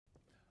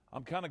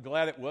I'm kind of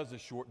glad it was a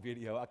short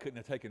video. I couldn't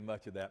have taken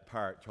much of that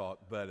pirate talk,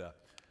 but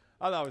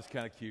I thought it was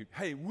kind of cute.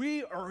 Hey,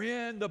 we are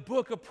in the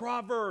book of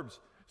Proverbs,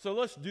 so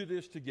let's do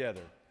this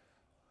together.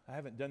 I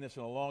haven't done this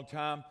in a long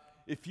time.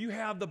 If you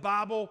have the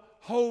Bible,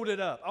 hold it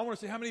up. I want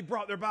to see how many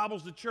brought their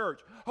Bibles to church.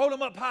 Hold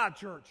them up high,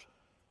 church.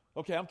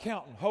 Okay, I'm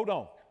counting. Hold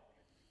on.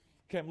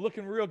 Okay, I'm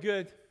looking real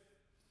good.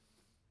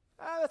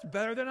 That's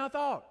better than I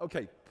thought.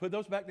 Okay, put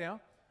those back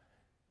down.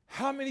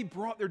 How many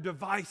brought their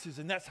devices,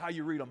 and that's how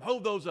you read them?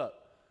 Hold those up.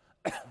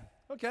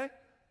 Okay,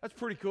 that's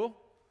pretty cool.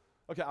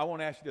 Okay, I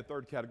want to ask you the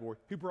third category.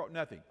 Who brought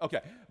nothing? Okay,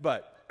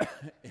 but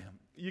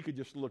you could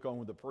just look on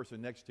with the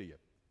person next to you.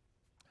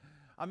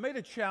 I made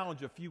a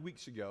challenge a few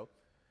weeks ago,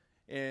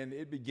 and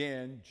it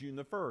began June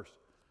the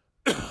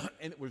 1st.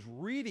 And it was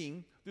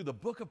reading through the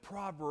book of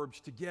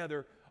Proverbs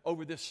together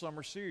over this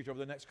summer series, over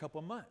the next couple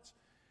of months.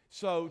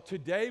 So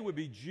today would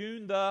be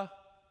June the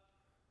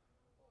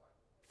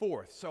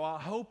 4th. So I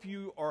hope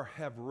you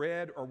have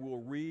read or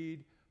will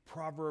read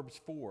Proverbs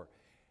 4.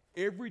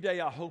 Every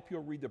day I hope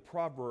you'll read the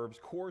Proverbs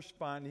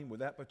corresponding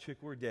with that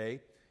particular day.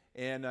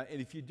 And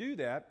if you do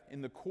that,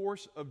 in the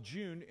course of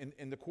June,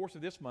 in the course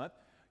of this month,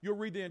 you'll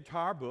read the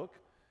entire book.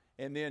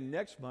 And then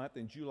next month,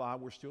 in July,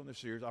 we're still in the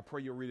series. I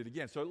pray you'll read it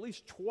again. So at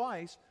least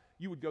twice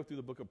you would go through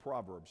the book of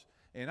Proverbs.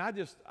 And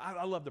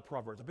I love the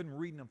Proverbs. I've been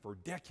reading them for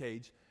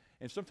decades.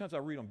 And sometimes I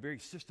read them very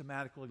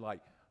systematically, like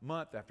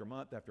month after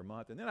month after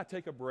month. And then I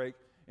take a break.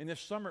 And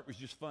this summer it was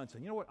just fun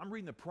saying, you know what, I'm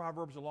reading the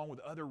Proverbs along with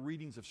other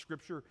readings of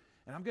Scripture.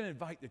 And I'm going to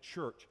invite the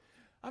church.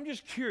 I'm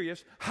just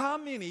curious, how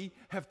many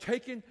have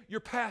taken your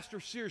pastor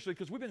seriously?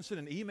 Because we've been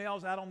sending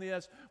emails out on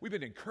this. We've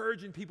been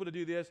encouraging people to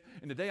do this.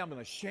 And today I'm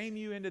going to shame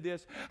you into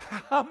this.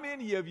 How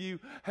many of you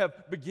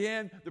have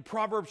began the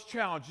Proverbs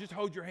challenge? Just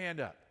hold your hand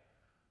up.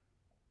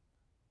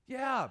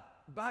 Yeah,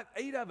 about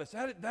 8 of us.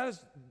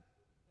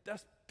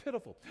 That's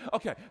pitiful.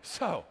 Okay,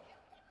 so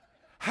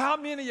how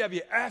many of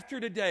you after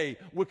today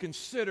would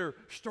consider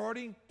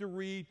starting to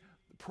read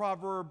the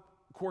proverb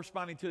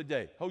corresponding to the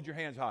day? Hold your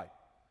hands high.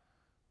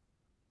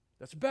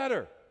 That's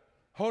better.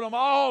 Hold them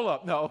all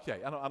up. No, okay.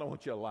 I don't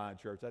want you to lie in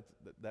church.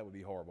 That would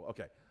be horrible.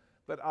 Okay.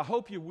 But I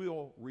hope you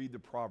will read the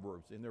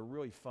Proverbs, and they're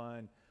really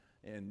fun,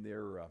 and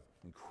they're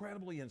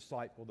incredibly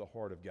insightful to the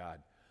heart of God.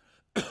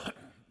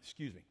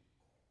 Excuse me.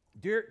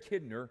 Derek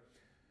Kidner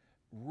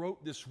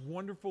wrote this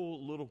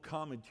wonderful little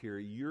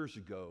commentary years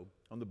ago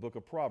on the book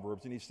of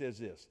Proverbs, and he says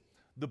this: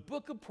 the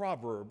book of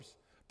Proverbs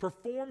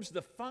performs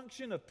the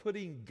function of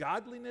putting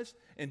godliness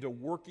into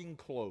working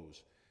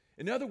clothes.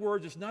 In other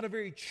words, it's not a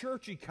very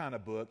churchy kind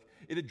of book.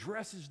 It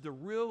addresses the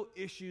real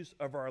issues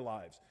of our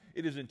lives.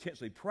 It is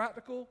intensely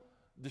practical,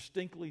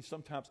 distinctly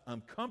sometimes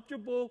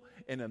uncomfortable,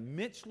 and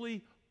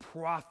immensely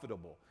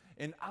profitable.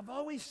 And I've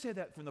always said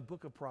that from the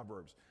book of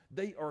Proverbs.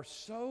 They are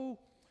so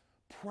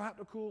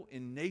practical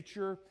in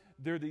nature.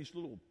 They're these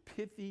little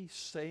pithy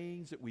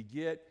sayings that we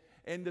get.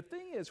 And the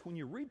thing is, when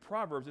you read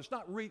Proverbs, it's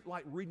not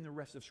like reading the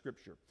rest of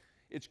Scripture.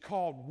 It's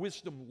called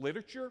wisdom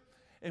literature.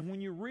 And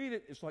when you read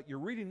it, it's like you're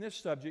reading this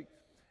subject,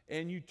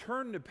 and you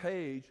turn the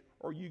page,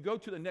 or you go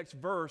to the next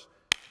verse,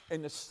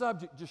 and the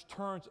subject just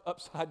turns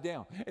upside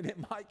down. And it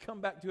might come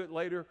back to it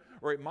later,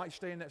 or it might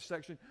stay in that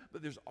section.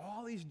 But there's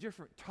all these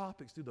different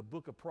topics through the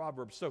book of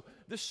Proverbs. So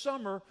this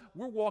summer,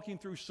 we're walking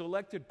through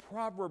selected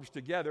Proverbs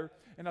together.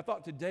 And I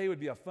thought today would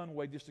be a fun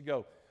way just to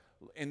go.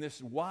 In this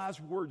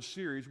Wise Word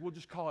series, we'll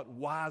just call it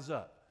Wise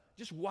Up.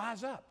 Just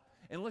wise up.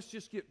 And let's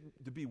just get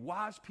to be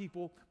wise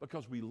people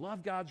because we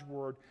love God's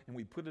Word and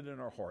we put it in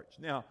our hearts.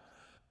 Now,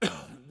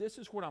 this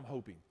is what I'm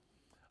hoping.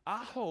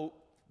 I hope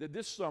that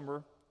this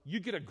summer you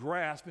get a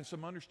grasp and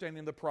some understanding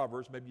of the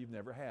Proverbs maybe you've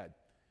never had.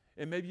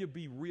 And maybe you'll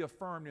be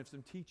reaffirmed in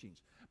some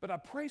teachings. But I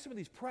pray some of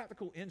these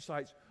practical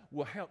insights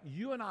will help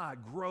you and I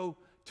grow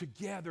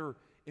together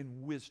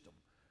in wisdom.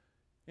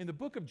 In the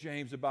book of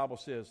James, the Bible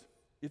says,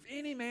 if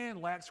any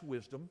man lacks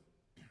wisdom,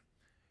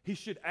 he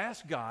should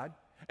ask God,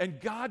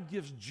 and God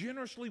gives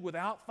generously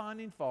without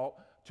finding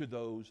fault to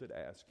those that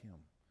ask him.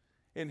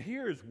 And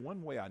here's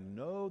one way I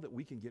know that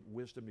we can get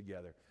wisdom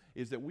together,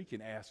 is that we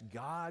can ask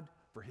God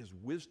for his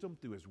wisdom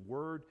through his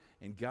word,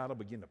 and God will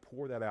begin to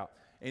pour that out.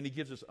 And he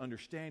gives us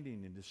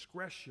understanding and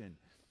discretion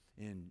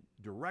and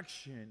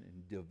direction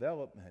and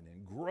development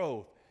and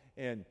growth.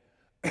 And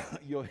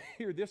you'll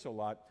hear this a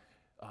lot.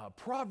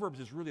 Proverbs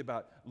is really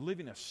about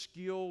living a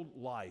skilled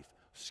life,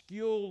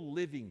 skilled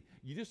living.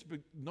 You just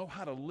know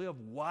how to live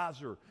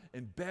wiser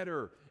and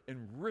better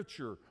and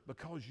richer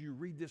because you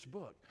read this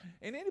book.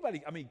 And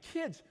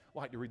kids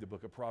like to read the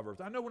book of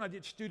Proverbs. I know when I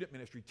did student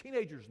ministry,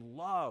 teenagers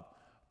love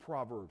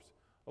Proverbs.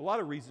 A lot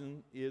of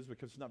reason is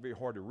because it's not very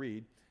hard to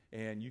read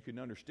and you can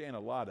understand a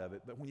lot of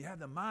it. But when you have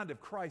the mind of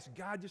Christ,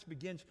 God just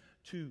begins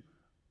to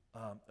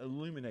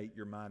illuminate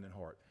your mind and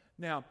heart.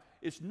 Now,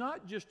 it's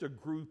not just a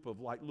group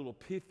of like little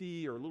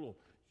pithy or little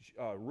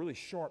really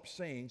sharp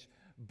sayings,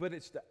 but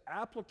it's the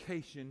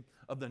application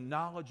of the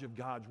knowledge of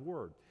God's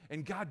Word.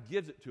 And God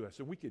gives it to us.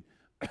 So we could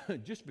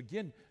just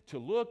begin to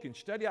look and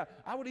study out.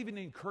 I would even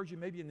encourage you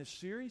maybe in this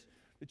series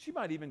that you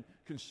might even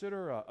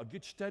consider a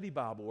good study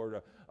Bible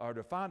or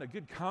to find a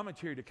good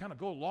commentary to kind of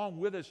go along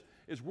with us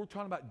as we're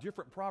talking about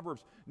different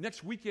Proverbs.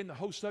 Next weekend, the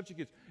whole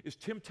subject is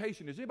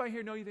temptation. Does anybody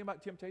here know anything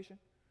about temptation?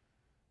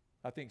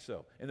 I think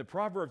so. And the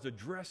Proverbs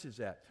addresses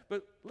that.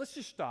 But let's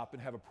just stop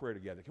and have a prayer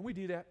together. Can we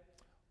do that?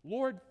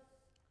 Lord,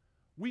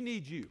 we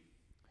need you.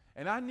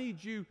 And I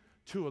need you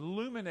to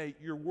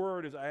illuminate your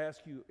word as I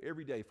ask you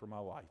every day for my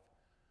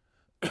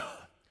life.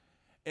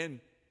 And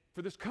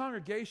for this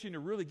congregation to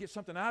really get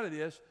something out of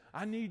this,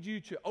 I need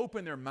you to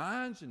open their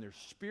minds and their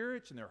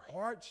spirits and their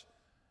hearts.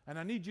 And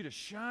I need you to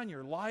shine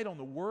your light on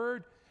the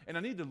word. And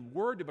I need the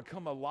word to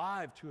become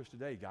alive to us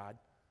today, God.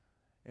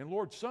 And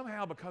Lord,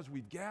 somehow because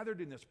we've gathered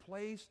in this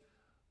place,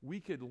 we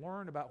could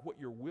learn about what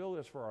your will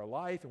is for our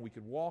life, and we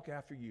could walk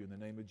after you in the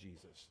name of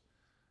Jesus.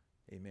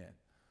 Amen.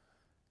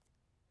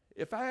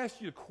 If I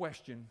asked you a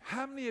question,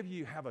 how many of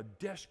you have a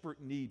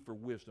desperate need for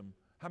wisdom?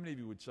 How many of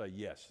you would say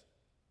yes?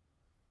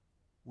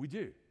 We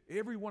do.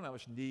 Every one of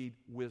us need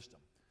wisdom.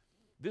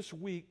 This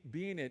week,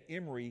 being at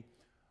Emory,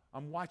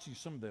 I'm watching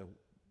some of the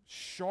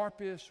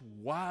sharpest,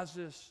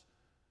 wisest,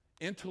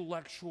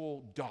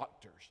 intellectual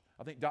doctors.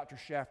 I think Dr.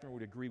 Schaffner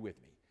would agree with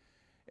me.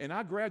 And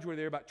I graduated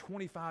there about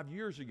 25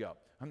 years ago.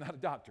 I'm not a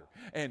doctor.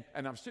 And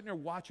I'm sitting there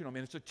watching them,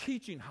 and it's a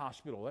teaching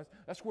hospital.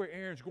 That's where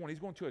Aaron's going. He's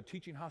going to a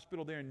teaching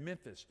hospital there in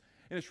Memphis.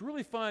 And it's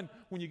really fun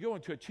when you go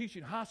into a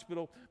teaching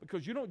hospital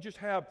because you don't just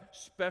have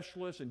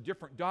specialists and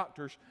different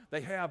doctors.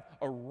 They have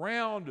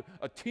around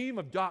a team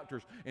of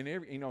doctors. And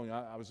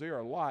I was there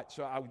a lot,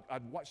 so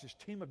I'd watch this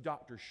team of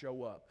doctors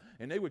show up.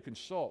 And they would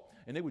consult.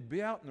 And they would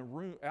be out in the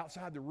room,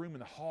 outside the room in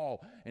the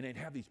hall, and they'd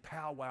have these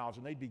powwows,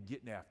 and they'd be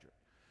getting after it.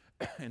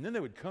 And then they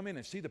would come in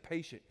and see the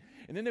patient.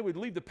 And then they would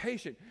leave the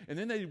patient. And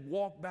then they'd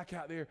walk back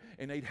out there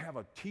and they'd have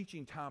a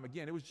teaching time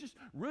again. It was just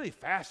really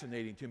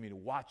fascinating to me to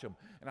watch them.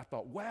 And I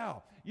thought,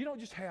 wow, you don't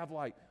just have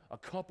like a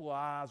couple of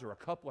eyes or a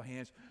couple of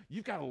hands.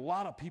 You've got a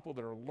lot of people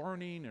that are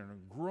learning and are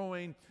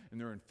growing, and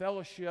they're in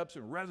fellowships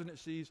and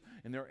residencies,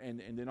 and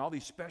then all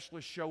these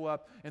specialists show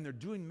up and they're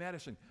doing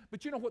medicine.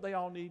 But you know what they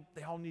all need?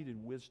 They all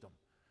needed wisdom.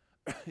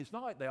 It's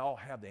not like they all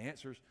have the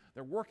answers.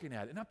 They're working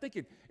at it. And I'm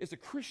thinking, as a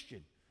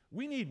Christian,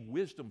 we need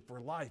wisdom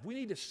for life. We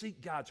need to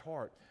seek God's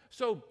heart.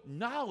 So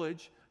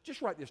knowledge,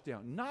 just write this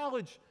down.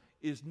 Knowledge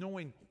is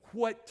knowing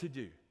what to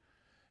do.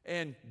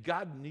 And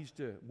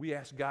we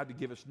ask God to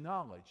give us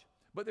knowledge.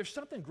 But there's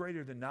something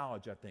greater than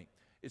knowledge, I think.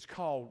 It's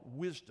called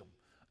wisdom.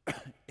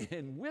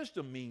 And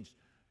wisdom means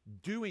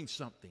doing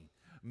something,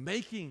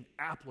 making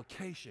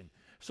application.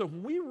 So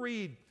when we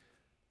read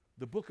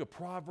the book of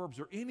Proverbs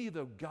or any of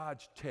the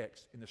God's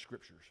texts in the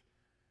scriptures,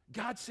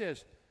 God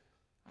says,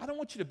 I don't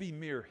want you to be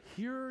mere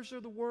hearers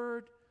of the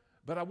word,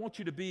 but I want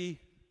you to be,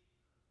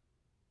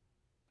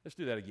 let's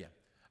do that again.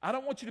 I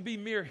don't want you to be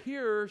mere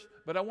hearers,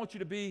 but I want you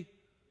to be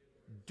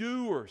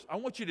doers. I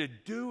want you to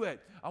do it.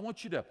 I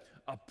want you to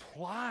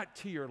apply it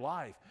to your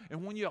life.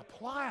 And when you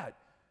apply it,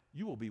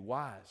 you will be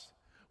wise.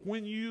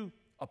 When you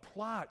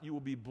apply it, you will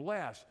be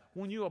blessed.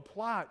 When you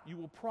apply it, you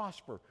will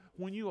prosper.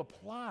 When you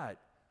apply it,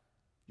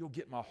 you'll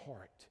get my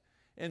heart.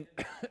 And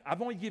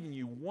I've only given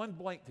you one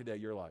blank today.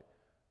 You're like,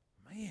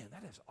 man,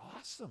 that is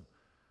awesome.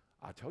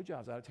 I told you I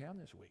was out of town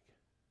this week.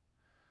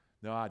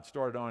 No, I'd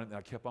started on it and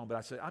I kept on, but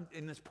I said, I'm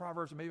in this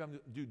Proverbs, maybe I'm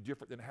going to do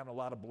different than having a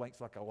lot of blanks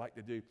like I like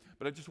to do.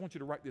 But I just want you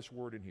to write this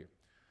word in here.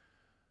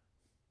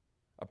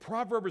 A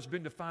proverb has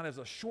been defined as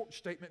a short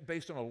statement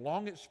based on a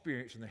long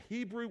experience, and the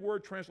Hebrew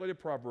word translated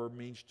proverb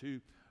means to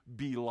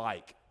be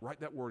like. Write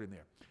that word in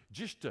there.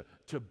 Just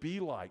to be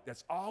like.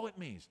 That's all it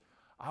means.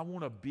 I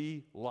want to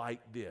be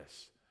like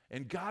this.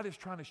 And God is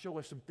trying to show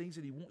us some things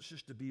that he wants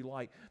us to be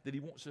like, that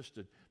he wants us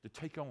to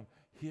take on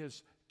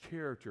his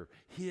character,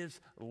 his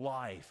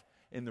life,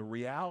 and the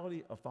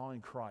reality of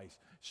following Christ.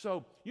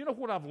 So, you know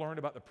what I've learned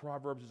about the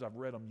Proverbs as I've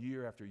read them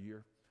year after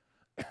year?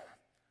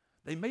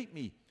 They make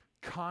me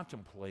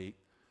contemplate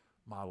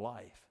my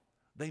life.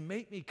 They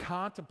make me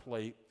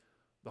contemplate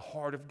the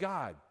heart of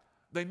God.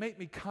 They make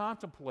me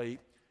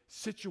contemplate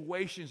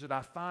situations that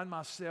I find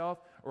myself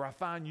or I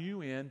find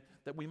you in,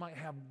 that we might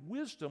have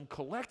wisdom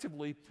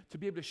collectively to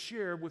be able to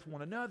share with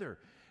one another.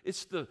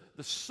 It's the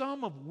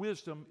sum of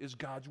wisdom is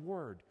God's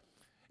word.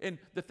 And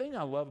the thing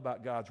I love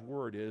about God's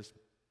word is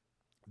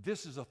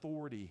this is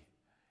authority.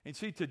 And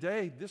see,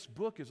 today, this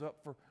book is up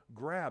for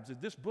grabs.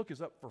 This book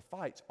is up for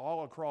fights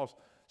all across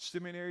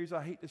seminaries,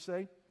 I hate to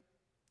say.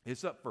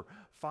 It's up for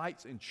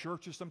fights in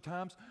churches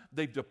sometimes.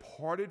 They've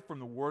departed from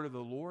the word of the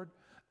Lord.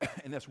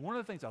 And that's one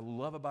of the things I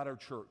love about our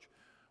church.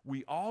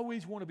 We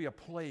always want to be a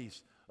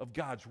place of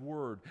God's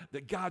word,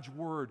 that God's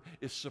word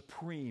is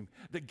supreme,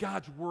 that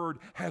God's word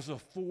has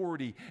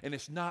authority, and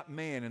it's not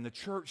man. And the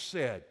church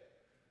said,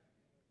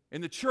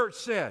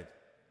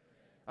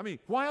 I mean,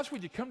 why else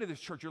would you come to this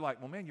church? You're like,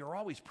 well, man, you're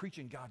always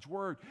preaching God's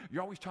word.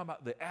 You're always talking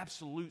about the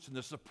absolutes and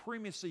the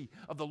supremacy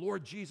of the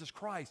Lord Jesus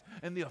Christ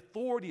and the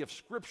authority of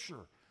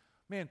Scripture.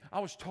 Man, I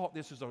was taught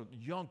this as a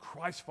young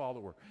Christ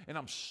follower, and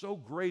I'm so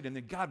great. And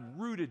then God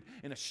rooted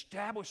and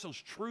established those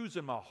truths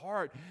in my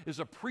heart as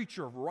a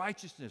preacher of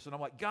righteousness. And I'm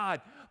like,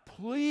 God,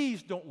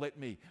 please don't let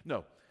me.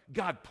 No,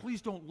 God,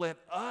 please don't let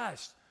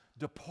us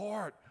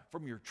depart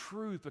from your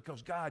truth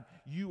because, God,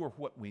 you are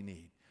what we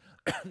need.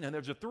 Now,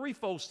 there's a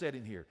threefold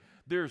setting here.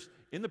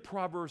 In the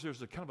Proverbs,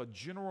 there's a kind of a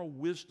general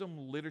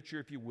wisdom literature,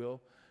 if you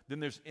will. Then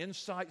there's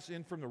insights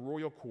in from the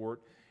royal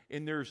court.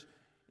 And there's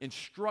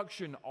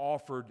instruction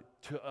offered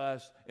to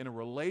us in a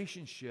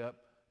relationship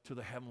to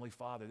the Heavenly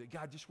Father. That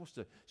God just wants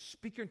to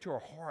speak into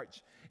our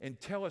hearts and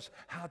tell us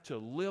how to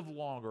live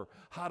longer,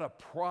 how to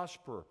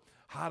prosper,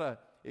 how to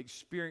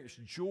experience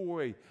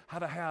joy, how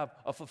to have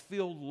a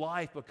fulfilled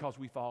life because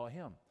we follow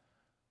Him.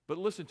 But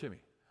listen to me.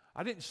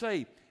 I didn't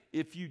say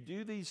if you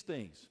do these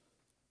things,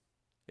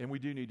 and we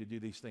do need to do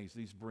these things,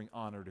 these bring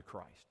honor to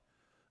Christ.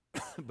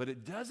 But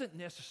it doesn't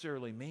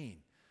necessarily mean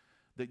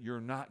that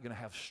you're not going to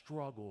have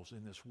struggles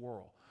in this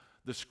world.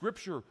 The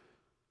Scripture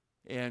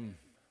in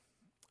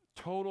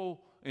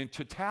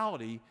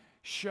totality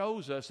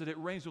shows us that it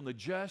rains on the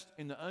just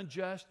and the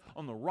unjust,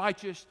 on the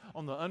righteous,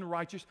 on the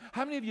unrighteous.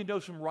 How many of you know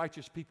some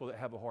righteous people that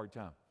have a hard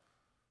time?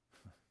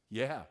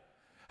 Yeah.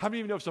 How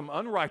many of you know some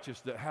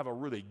unrighteous that have a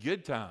really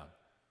good time?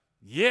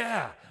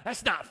 Yeah.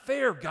 That's not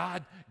fair,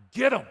 God.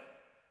 Get them.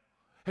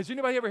 Has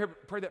anybody ever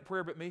prayed that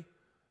prayer but me?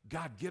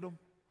 God, get them.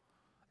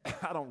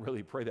 I don't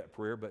really pray that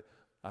prayer, but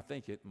I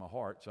think it in my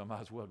heart, so I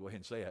might as well go ahead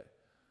and say it.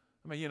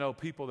 I mean, you know,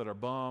 people that are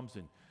bums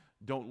and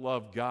don't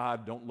love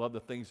God, don't love the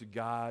things of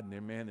God,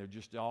 and they're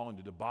just all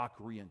into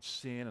debauchery and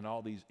sin and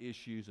all these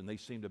issues, and they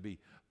seem to be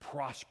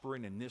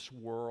prospering in this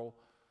world.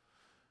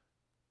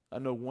 I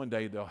know one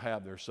day they'll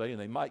have their say, and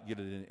they might get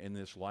it in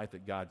this life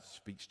that God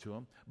speaks to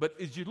them. But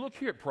as you look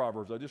here at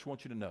Proverbs, I just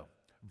want you to know,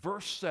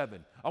 verse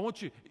 7, a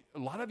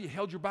lot of you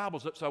held your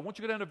Bibles up, so I want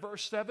you to go down to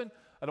verse 7.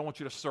 I don't want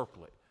you to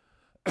circle it.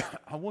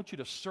 I want you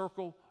to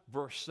circle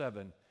verse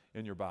 7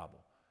 in your Bible.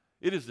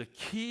 It is the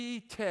key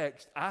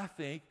text, I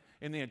think,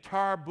 in the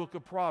entire book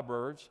of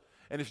Proverbs,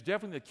 and it's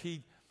definitely the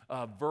key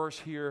verse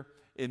here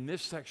in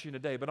this section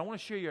today. But I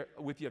want to share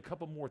with you a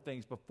couple more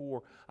things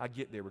before I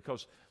get there,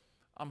 because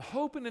I'm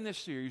hoping in this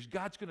series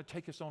God's going to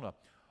take us on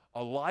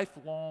a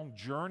lifelong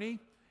journey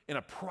in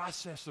a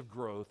process of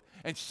growth,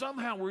 and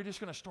somehow we're just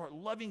going to start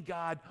loving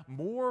God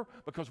more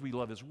because we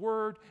love His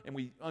Word and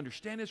we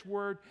understand His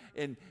Word.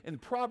 And in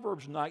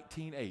Proverbs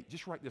 19:8,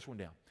 just write this one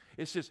down.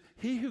 It says,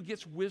 "He who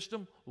gets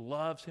wisdom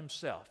loves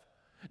himself."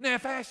 Now,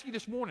 if I ask you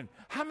this morning,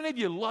 how many of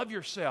you love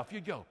yourself?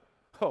 You'd go,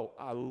 "Oh,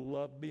 I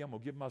love me. I'm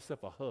going to give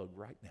myself a hug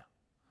right now."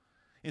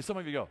 And some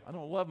of you go, "I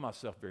don't love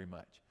myself very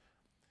much."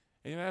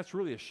 And that's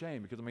really a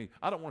shame, because,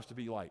 I don't want us to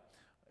be like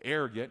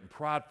arrogant and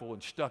prideful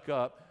and stuck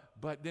up.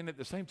 But then at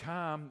the same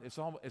time, it's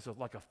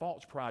like a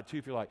false pride too.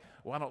 If you're like,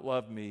 "Well, I don't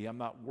love me. I'm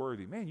not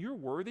worthy." Man, you're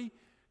worthy.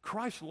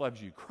 Christ loves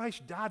you.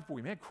 Christ died for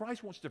you. Man,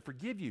 Christ wants to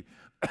forgive you.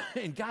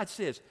 And God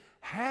says,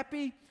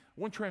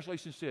 one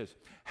translation says,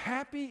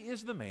 "Happy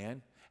is the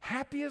man,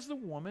 happy is the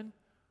woman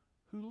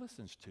who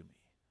listens to me."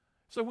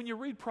 So when you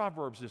read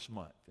Proverbs this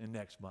month and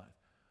next month,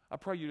 I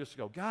pray you just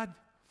go, "God,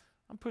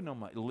 I'm putting on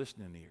my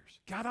listening ears.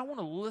 God, I want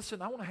to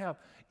listen. I want to have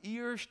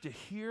ears to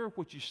hear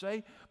what you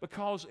say."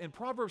 Because in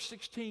Proverbs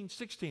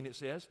 16:16 it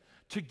says,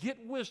 "To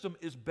get wisdom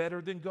is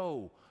better than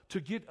gold.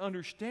 To get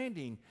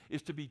understanding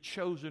is to be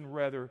chosen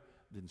rather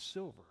than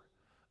silver."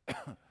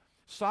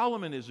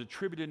 Solomon is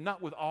attributed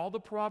not with all the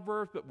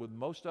Proverbs, but with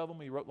most of them.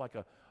 He wrote like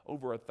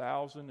over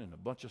 1,000 and a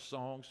bunch of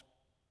songs.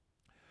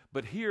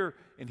 But here,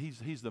 and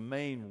he's the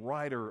main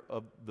writer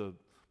of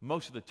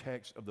most of the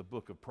text of the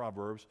book of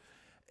Proverbs.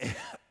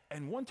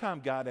 And one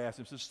time God asked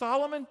him, says,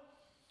 "Solomon,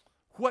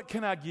 what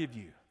can I give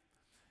you?"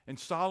 And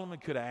Solomon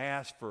could have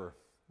asked for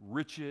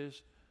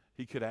riches.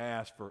 He could have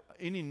asked for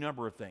any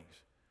number of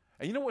things.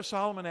 And you know what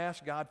Solomon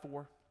asked God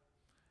for?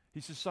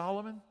 He says,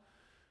 "Solomon,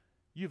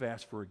 you've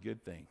asked for a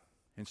good thing."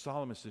 And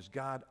Solomon says,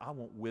 "God, I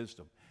want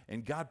wisdom."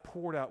 And God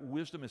poured out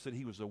wisdom and said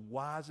he was the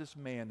wisest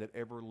man that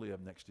ever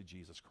lived next to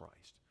Jesus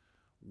Christ.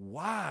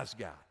 Wise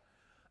guy.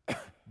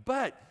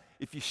 But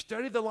if you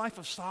study the life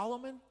of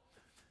Solomon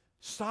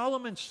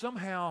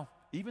somehow,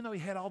 even though he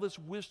had all this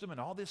wisdom and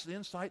all this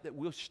insight that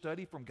we'll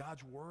study from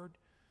God's Word,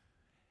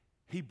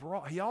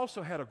 he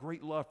also had a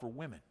great love for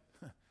women.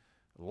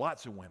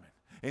 Lots of women.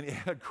 And he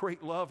had a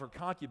great love for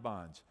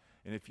concubines.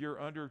 And if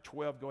you're under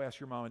 12, go ask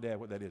your mom and dad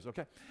what that is,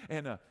 okay?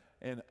 And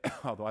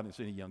although I didn't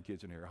see any young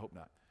kids in here, I hope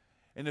not.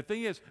 And the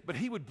thing is, but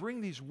he would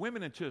bring these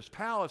women into his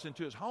palace,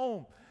 into his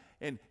home,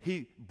 and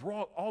he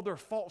brought all their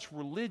false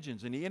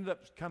religions, and he ended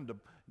up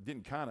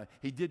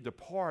he did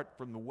depart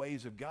from the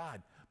ways of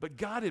God. But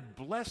God had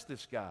blessed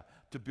this guy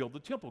to build the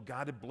temple.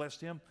 God had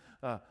blessed him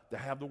to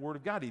have the Word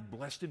of God. He'd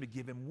blessed him to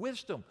give him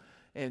wisdom.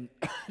 And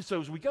so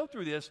as we go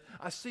through this,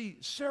 I see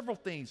several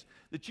things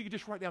that you could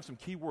just write down some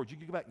key words. You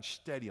can go back and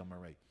study them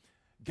already.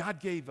 God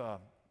gave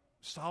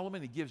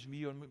Solomon, he gives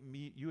you and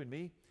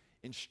me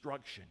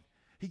instruction.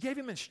 He gave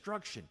him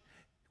instruction,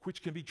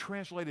 which can be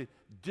translated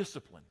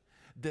discipline.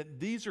 That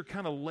these are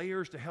kind of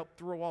layers to help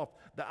throw off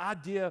the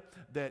idea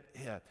that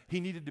he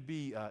needed to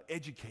be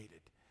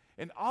educated.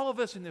 And all of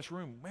us in this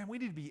room, man, we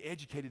need to be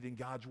educated in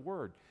God's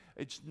Word.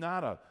 It's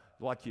not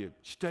like you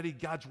study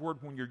God's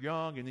Word when you're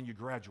young and then you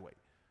graduate.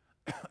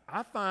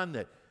 I find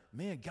that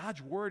man,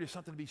 God's word is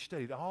something to be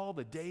studied all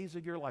the days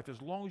of your life.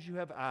 As long as you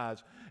have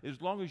eyes,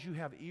 as long as you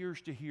have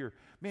ears to hear,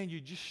 man, you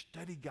just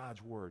study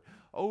God's word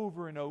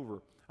over and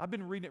over. I've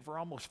been reading it for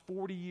almost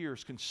 40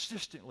 years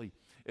consistently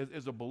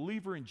as a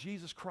believer in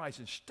Jesus Christ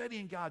and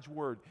studying God's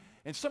word.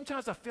 And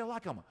sometimes I feel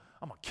like I'm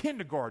a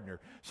kindergartner.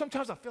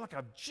 Sometimes I feel like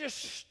I've just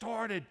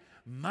started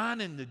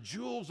mining the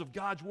jewels of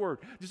God's word.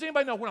 Does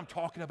anybody know what I'm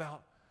talking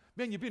about?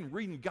 Man, you've been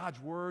reading God's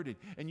word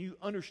and you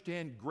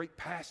understand great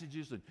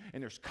passages and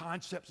there's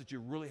concepts that you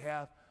really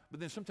have. But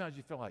then sometimes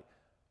you feel like,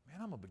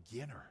 man, I'm a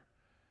beginner.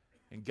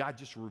 And God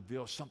just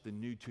reveals something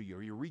new to you,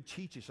 or He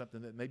reteaches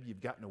something that maybe you've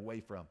gotten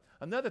away from.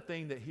 Another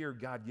thing that here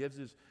God gives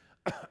is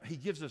He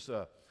gives us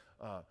a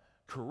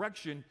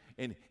correction,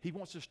 and He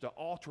wants us to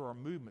alter our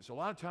movements. A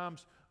lot of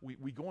times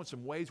we go in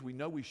some ways we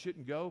know we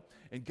shouldn't go,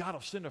 and God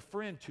will send a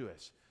friend to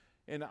us.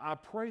 And I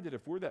pray that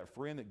if we're that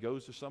friend that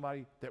goes to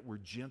somebody, that we're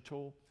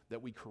gentle,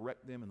 that we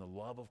correct them in the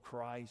love of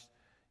Christ,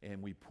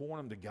 and we point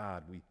them to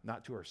God,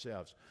 not to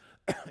ourselves.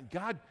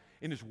 God,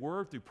 in His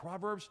Word, through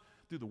Proverbs,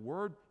 through the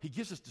Word, He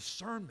gives us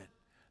discernment,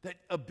 that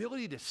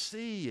ability to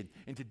see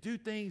and to do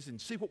things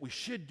and see what we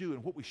should do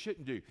and what we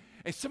shouldn't do.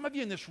 And some of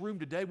you in this room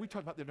today, we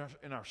talked about that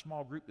in our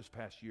small group this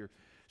past year,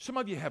 some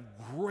of you have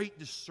great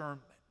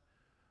discernment.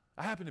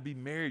 I happen to be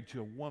married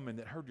to a woman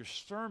that her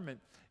discernment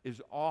is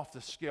off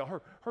the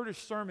scale. Her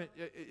discernment,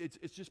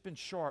 it's just been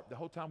sharp the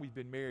whole time we've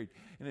been married.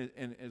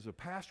 And as a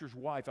pastor's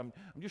wife, I'm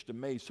just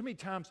amazed. So many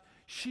times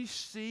she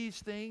sees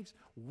things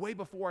way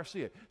before I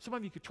see it. Some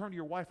of you could turn to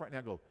your wife right now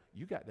and go,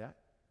 you got that?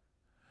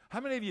 How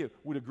many of you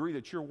would agree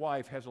that your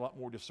wife has a lot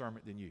more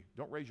discernment than you?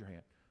 Don't raise your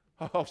hand.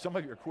 Oh, some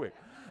of you are quick.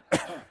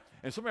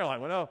 And some of you are like,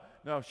 well,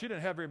 no, she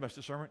didn't have very much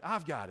discernment.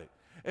 I've got it.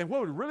 And what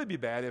would really be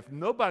bad if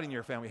nobody in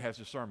your family has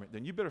discernment,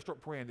 then you better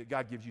start praying that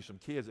God gives you some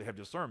kids that have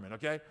discernment,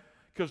 okay?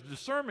 Because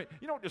discernment,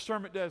 you know what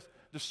discernment does?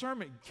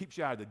 Discernment keeps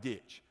you out of the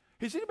ditch.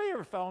 Has anybody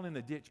ever fallen in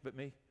the ditch but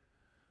me?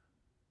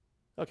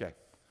 Okay,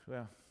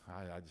 well,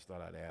 I just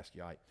thought I'd ask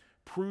you.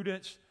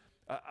 Prudence,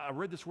 I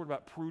read this word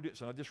about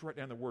prudence, and I just wrote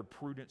down the word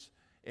prudence,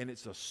 and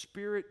it's a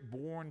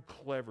spirit-born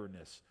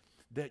cleverness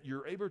that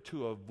you're able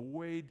to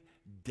avoid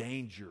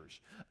dangers.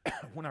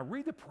 When I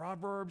read the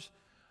Proverbs,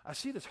 I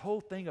see this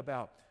whole thing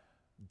about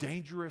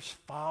dangerous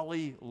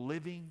folly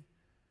living,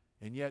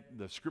 and yet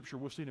the scripture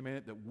we'll see in a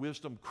minute that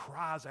wisdom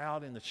cries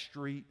out in the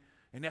street,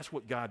 and that's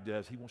what God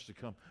does. He wants to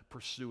come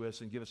pursue us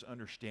and give us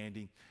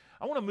understanding.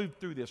 I want to move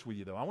through this with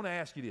you, though. I want to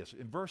ask you this.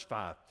 In verse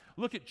 5,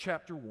 look at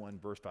chapter 1,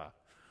 verse 5.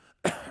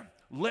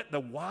 Let the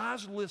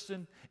wise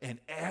listen and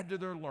add to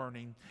their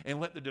learning, and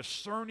let the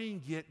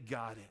discerning get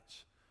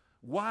guidance.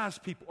 Wise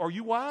people. Are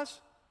you wise?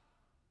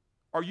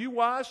 Are you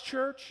wise,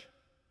 church?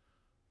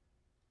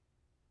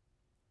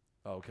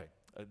 Oh, okay.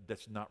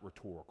 That's not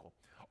rhetorical.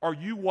 Are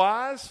you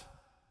wise?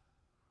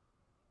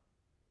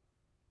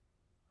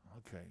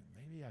 Okay,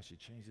 maybe I should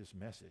change this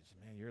message.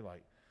 Man, you're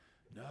like,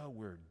 no,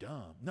 we're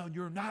dumb. No,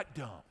 you're not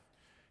dumb.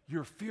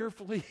 You're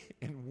fearfully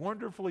and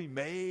wonderfully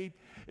made.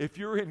 If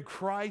you're in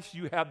Christ,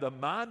 you have the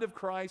mind of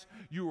Christ.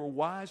 You are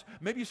wise.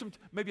 Maybe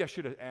I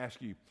should have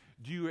asked you,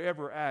 do you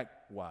ever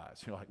act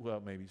wise? You're like,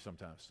 well, maybe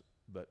sometimes,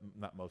 but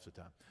not most of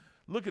the time.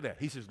 Look at that.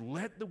 He says,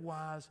 let the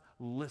wise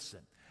listen.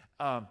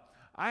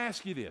 I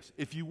ask you this.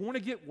 If you want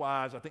to get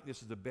wise, I think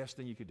this is the best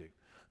thing you could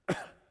do.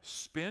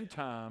 Spend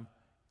time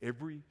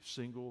every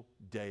single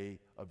day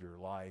of your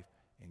life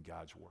in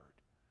God's Word.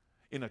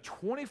 In a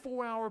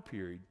 24-hour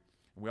period,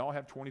 and we all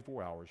have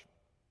 24 hours,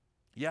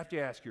 you have to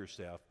ask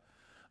yourself,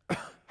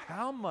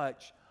 how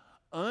much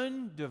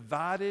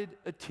undivided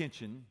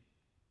attention,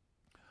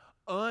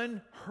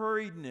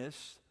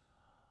 unhurriedness,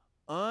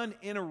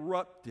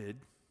 uninterrupted,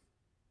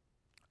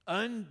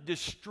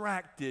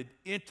 undistracted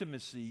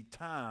intimacy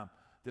time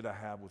did I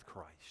have with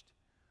Christ?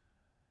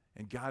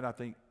 And God, I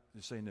think,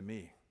 is saying to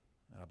me,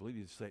 and I believe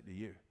He's saying to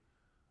you,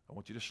 I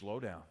want you to slow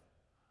down.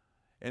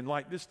 And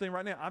like this thing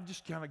right now, I'm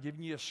just kind of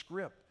giving you a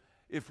script.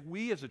 If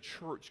we as a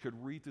church could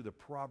read through the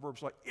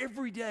Proverbs, like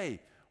every day,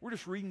 we're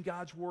just reading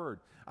God's Word.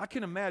 I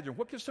can imagine,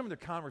 what could some of the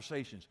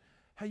conversations,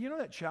 hey, you know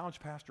that challenge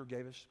Pastor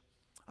gave us?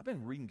 I've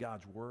been reading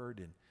God's Word,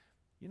 and,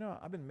 you know,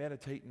 I've been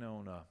meditating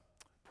on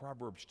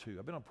Proverbs 2.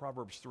 I've been on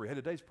Proverbs 3. Hey,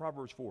 today's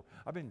Proverbs 4.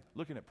 I've been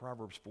looking at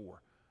Proverbs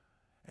 4.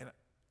 And,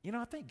 you know,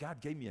 I think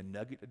God gave me a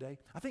nugget today.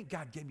 I think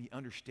God gave me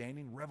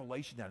understanding,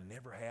 revelation that I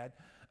never had.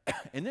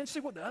 And then see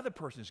what the other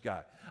person's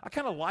got. I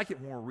kind of like it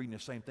when we're reading the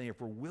same thing, if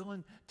we're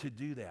willing to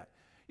do that.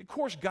 Of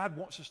course, God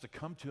wants us to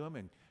come to Him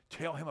and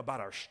tell Him about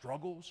our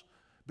struggles,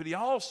 but He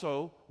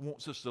also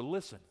wants us to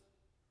listen.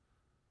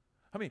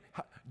 I mean,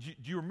 do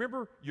you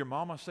remember your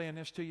mama saying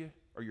this to you,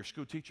 or your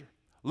school teacher?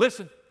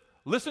 Listen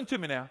to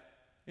me now.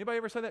 Anybody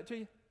ever say that to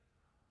you?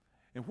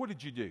 And what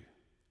did you do?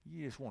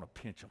 You just want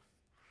to pinch them.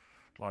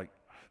 Like,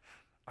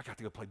 I got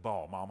to go play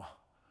ball, Mama.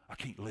 I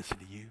can't listen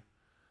to you.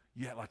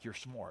 You act like you're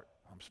smart.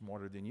 I'm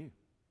smarter than you,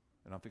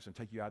 and I'm fixing to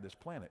take you out of this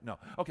planet. No,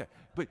 okay,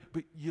 but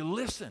you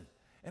listen.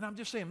 And I'm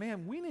just saying,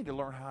 man, we need to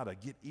learn how to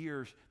get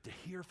ears to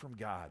hear from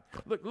God.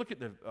 Look at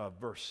the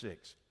verse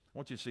 6. I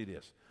want you to see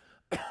this.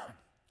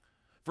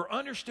 for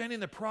understanding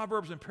the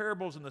proverbs and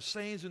parables and the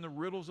sayings and the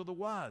riddles of the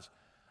wise.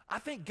 I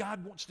think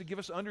God wants to give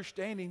us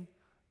understanding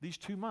these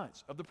 2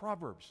 months of the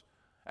Proverbs.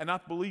 And I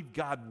believe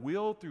God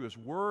will, through His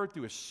Word,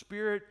 through His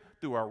Spirit,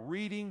 through our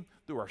reading,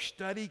 through our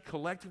study,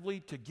 collectively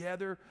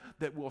together,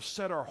 that we'll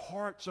set our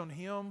hearts on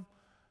Him.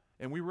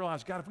 And we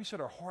realize, God, if we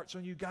set our hearts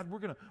on You, God, we're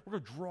gonna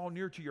draw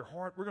near to Your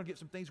heart. We're going to get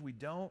some things we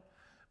don't.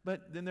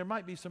 But then there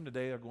might be some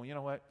today that are going, you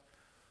know what?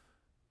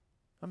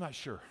 I'm not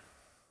sure.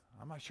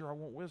 I'm not sure I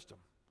want wisdom.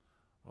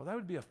 Well, that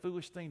would be a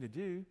foolish thing to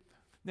do.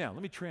 Now,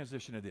 let me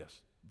transition to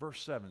this.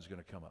 Verse 7 is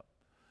going to come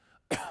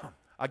up.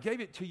 I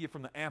gave it to you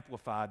from the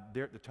Amplified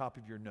there at the top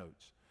of your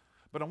notes.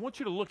 But I want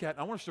you to look at it, and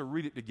I want us to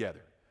read it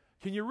together.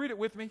 Can you read it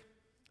with me?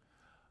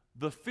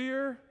 The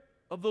fear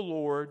of the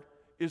Lord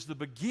is the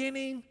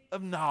beginning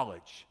of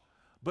knowledge,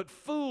 but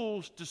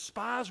fools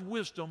despise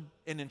wisdom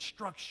and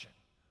instruction.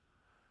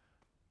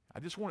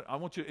 I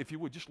want you, if you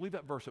would, just leave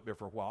that verse up there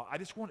for a while. I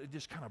just want it to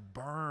just kind of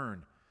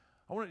burn.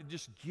 I want it to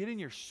just get in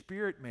your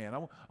spirit, man.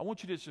 I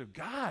want you to say,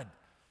 God,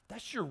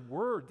 that's Your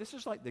word. This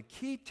is like the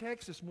key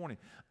text this morning.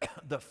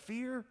 The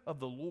fear of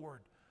the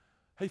Lord.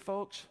 Hey,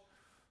 folks,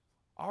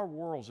 our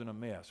world's in a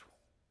mess.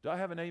 Do I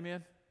have an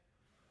amen?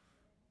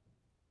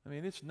 I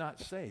mean, it's not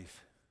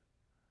safe.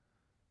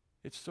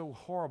 It's so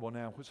horrible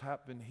now what's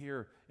happened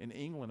here in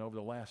England over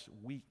the last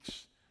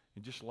weeks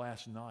and just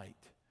last night.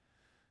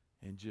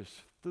 And just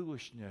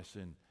foolishness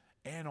and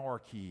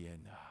anarchy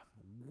and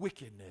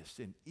wickedness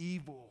and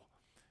evil.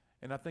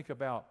 And I think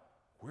about,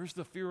 where's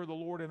the fear of the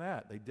Lord in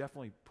that? They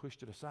definitely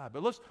pushed it aside.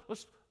 But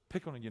let's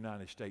pick on the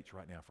United States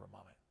right now for a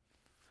moment.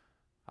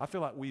 I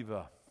feel like we've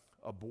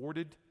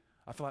aborted.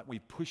 I feel like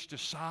we've pushed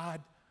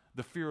aside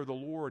the fear of the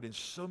Lord in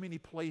so many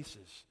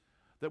places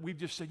that we've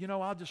just said, you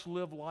know, I'll just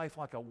live life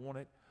like I want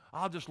it.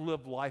 I'll just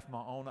live life my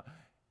own.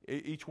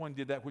 Each one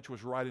did that which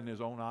was right in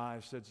his own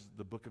eyes, says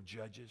the book of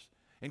Judges.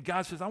 And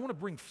God says, I want to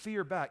bring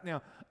fear back.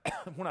 Now,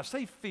 when I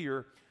say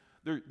fear,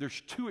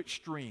 there's two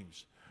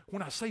extremes.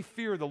 When I say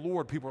fear of the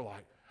Lord, people are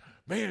like,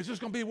 man, is this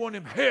going to be one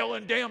of them hell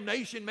and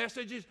damnation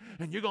messages?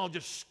 And you're going to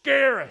just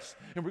scare us.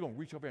 And we're going to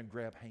reach over and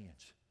grab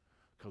hands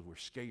because we're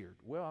scared.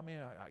 Well, I mean,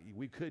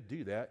 we could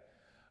do that.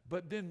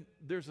 But then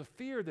there's a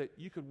fear that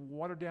you could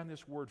water down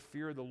this word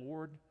fear of the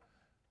Lord,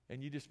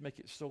 and you just make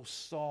it so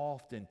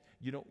soft, and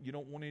you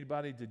don't want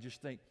anybody to just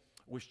think,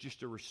 well, it's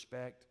just a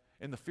respect.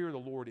 And the fear of the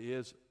Lord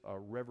is a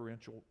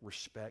reverential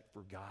respect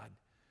for God.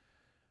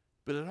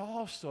 But it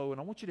also,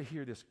 and I want you to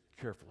hear this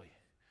carefully,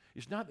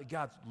 it's not that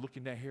God's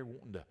looking down here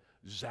wanting to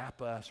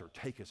zap us or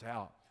take us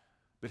out,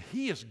 but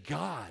He is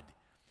God.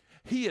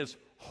 He is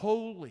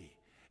holy.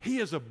 He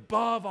is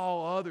above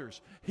all others.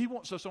 He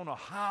wants us on a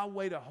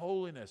highway to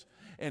holiness.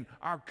 And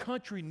our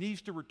country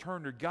needs to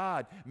return to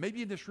God.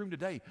 Maybe in this room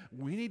today,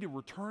 we need to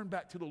return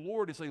back to the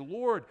Lord and say,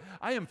 Lord,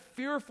 I am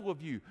fearful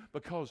of You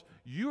because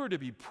You are to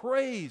be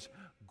praised.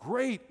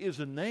 Great is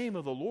the name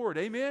of the Lord.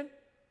 Amen?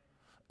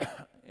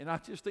 And I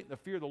just think the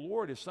fear of the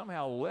Lord has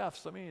somehow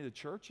left so many of the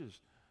churches,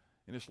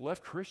 and it's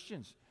left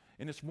Christians.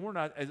 And this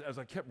morning, as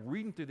I kept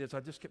reading through this, I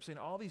just kept saying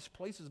all these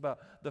places about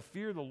the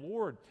fear of the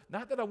Lord.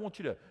 Not that I want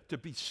you to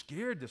be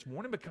scared this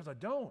morning, because I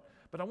don't,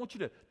 but I want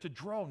you to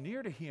draw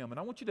near to Him. And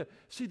I want you to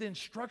see the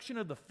instruction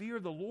of the fear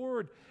of the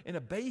Lord and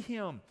obey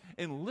Him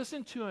and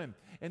listen to Him.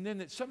 And then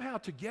that somehow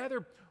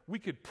together we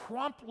could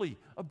promptly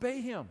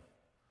obey Him.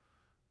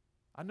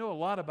 I know a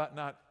lot about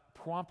not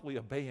promptly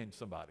obeying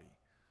somebody.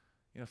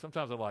 You know,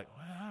 sometimes I'm like,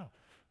 well,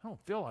 I don't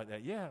feel like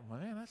that. Yeah,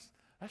 man,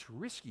 that's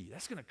risky.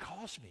 That's going to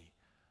cost me.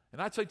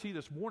 And I'd say to you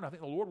this morning, I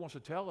think the Lord wants to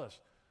tell us,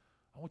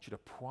 I want you to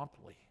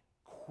promptly,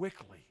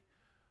 quickly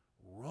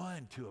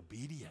run to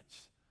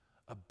obedience.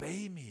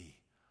 Obey Me,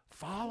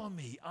 follow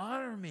Me,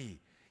 honor Me.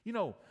 You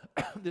know,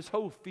 this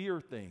whole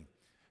fear thing.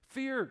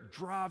 Fear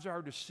drives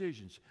our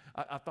decisions.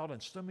 I thought in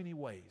so many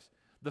ways.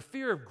 The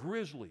fear of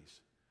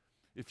grizzlies.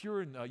 If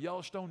you're in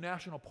Yellowstone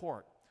National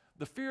Park,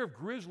 the fear of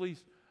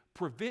grizzlies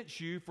prevents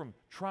you from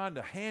trying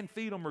to hand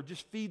feed them or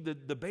just feed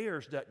the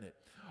bears, doesn't it?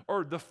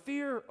 Or the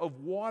fear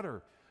of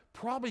water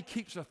probably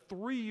keeps a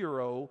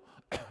 3-year-old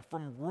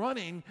from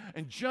running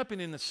and jumping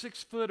in the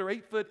 6-foot or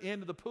 8-foot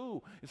end of the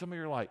pool. And some of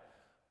you are like,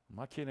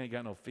 my kid ain't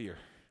got no fear.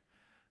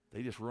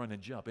 They just run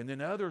and jump. And then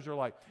others are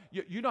like,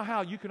 you know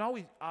how you can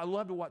always, I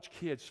love to watch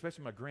kids,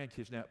 especially my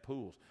grandkids now at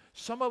pools.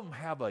 Some of them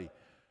have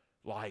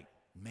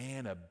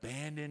man,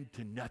 abandoned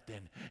to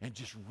nothing and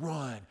just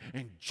run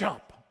and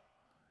jump.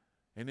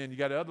 And then you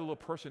got other little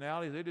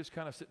personalities, they're just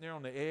kind of sitting there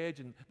on the edge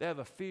and they have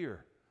a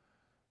fear.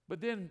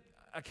 But then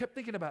I kept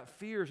thinking about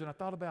fears, and I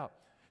thought about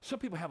some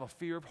people have a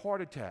fear of heart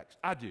attacks.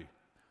 I do.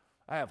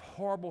 I have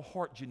horrible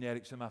heart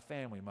genetics in my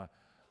family.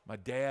 My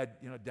dad,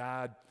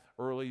 died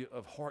early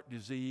of heart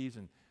disease,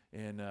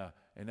 and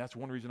that's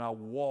one reason I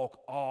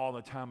walk all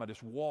the time. I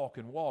just walk,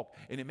 and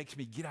it makes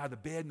me get out of the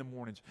bed in the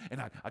mornings, and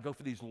I go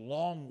for these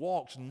long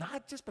walks,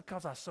 not just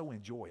because I so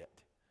enjoy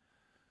it,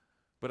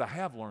 but I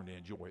have learned to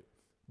enjoy it.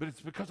 But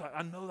it's because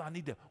I know that I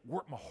need to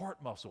work my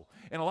heart muscle.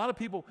 And a lot of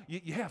people,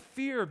 you have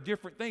fear of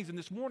different things. And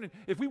this morning,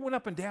 if we went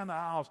up and down the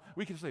aisles,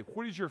 we could say,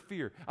 what is your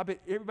fear? I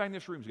bet everybody in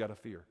this room's got a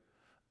fear.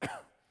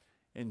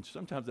 And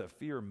sometimes that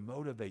fear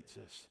motivates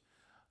us.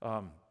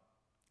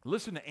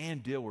 Listen to Ann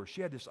Diller.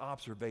 She had this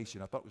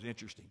observation I thought was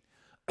interesting.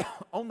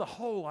 On the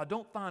whole, I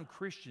don't find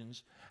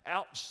Christians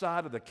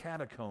outside of the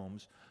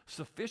catacombs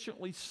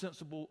sufficiently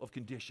sensible of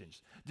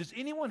conditions. Does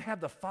anyone have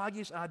the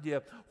foggiest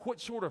idea what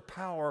sort of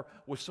power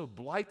was so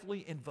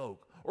blithely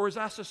invoked? Or as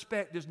I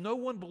suspect, does no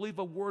one believe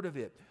a word of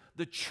it?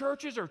 The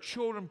churches are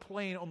children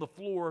playing on the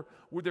floor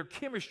with their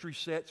chemistry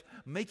sets,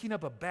 making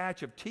up a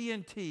batch of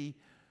TNT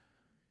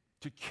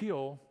to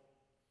kill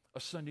a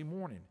Sunday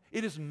morning.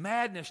 It is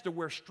madness to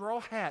wear straw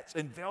hats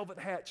and velvet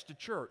hats to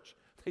church.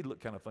 They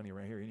look kind of funny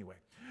around here anyway.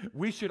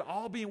 We should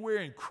all be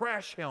wearing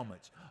crash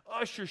helmets.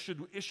 Ushers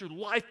should issue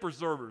life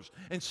preservers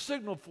and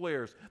signal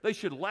flares. They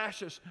should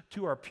lash us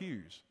to our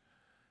pews.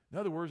 In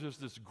other words, there's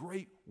this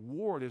great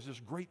war, there's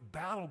this great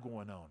battle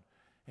going on.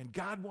 And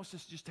God wants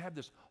us just to have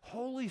this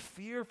holy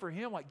fear for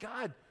Him. Like,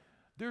 God,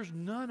 there's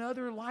none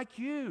other like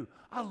you.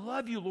 I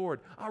love you, Lord.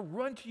 I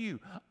run to you.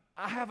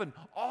 I have an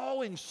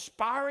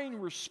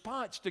awe-inspiring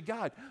response to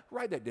God.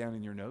 Write that down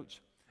in your notes.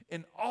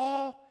 An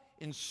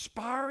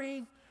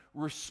awe-inspiring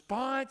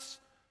response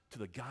to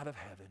the God of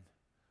heaven.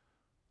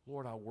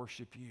 Lord, I'll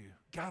worship you.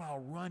 God, I'll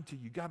run to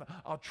you. God,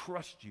 I'll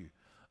trust you.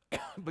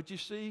 But you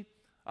see,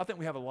 I think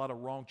we have a lot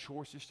of wrong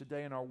choices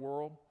today in our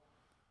world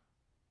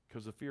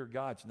because the fear of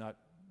God's not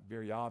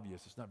very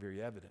obvious. It's not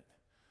very evident.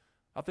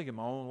 I think in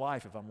my own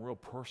life, if I'm real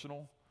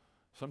personal,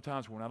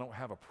 sometimes when I don't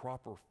have a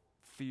proper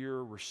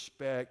fear,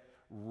 respect,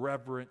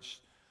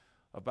 reverence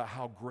about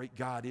how great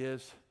God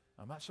is,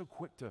 I'm not so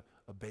quick to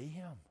obey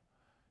Him.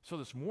 So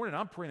this morning,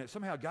 I'm praying that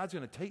somehow God's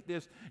going to take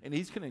this and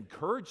He's going to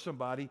encourage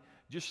somebody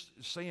just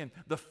saying,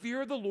 the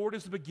fear of the Lord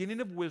is the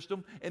beginning of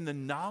wisdom, and the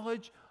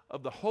knowledge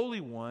of the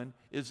Holy One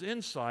is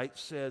insight,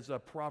 says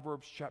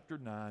Proverbs chapter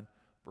 9,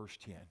 verse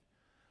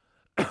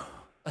 10.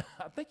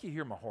 I think you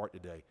hear my heart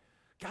today.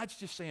 God's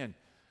just saying,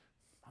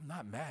 I'm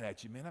not mad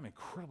at you, man. I'm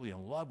incredibly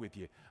in love with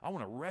you. I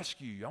want to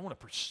rescue you. I want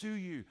to pursue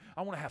you.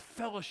 I want to have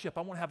fellowship.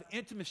 I want to have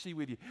intimacy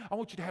with you. I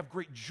want you to have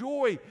great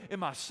joy in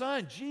my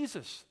Son,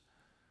 Jesus.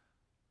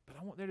 But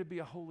I want there to be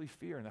a holy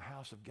fear in the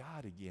house of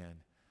God again.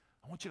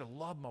 I want you to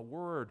love my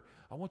word.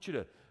 I want you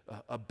to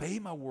obey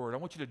my word. I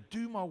want you to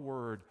do my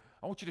word.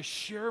 I want you to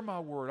share my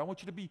word. I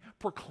want you to be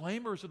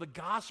proclaimers of the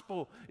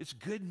gospel. It's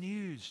good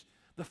news.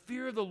 The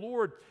fear of the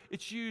Lord,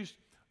 it's used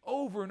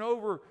over and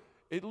over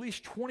at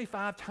least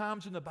 25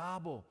 times in the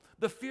Bible.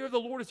 The fear of the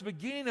Lord is the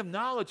beginning of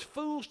knowledge.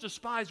 Fools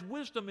despise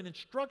wisdom and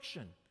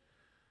instruction.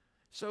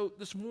 So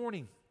this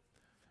morning,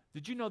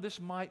 did you know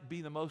this might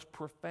be the most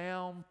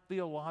profound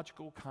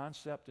theological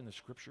concept in the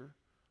Scripture?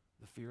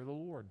 The fear of the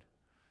Lord.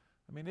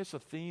 I mean, it's a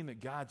theme that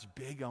God's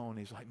big on.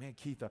 He's like, man,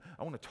 Keith,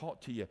 I want to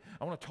talk to you.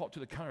 I want to talk to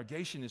the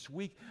congregation this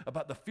week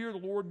about the fear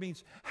of the Lord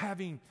means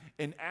having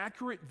an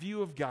accurate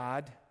view of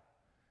God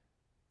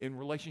in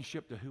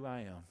relationship to who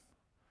I am.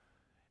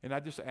 And I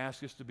just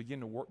ask us to begin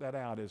to work that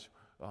out as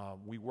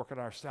we work at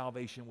our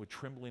salvation with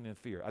trembling and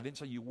fear. I didn't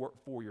say you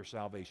work for your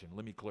salvation.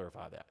 Let me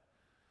clarify that.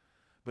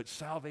 But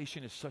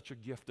salvation is such a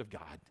gift of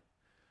God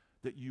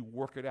that you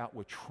work it out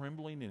with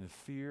trembling and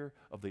fear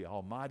of the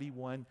Almighty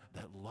One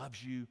that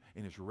loves you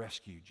and has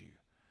rescued you.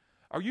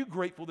 Are you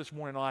grateful this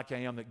morning, like I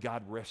am, that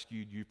God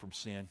rescued you from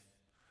sin?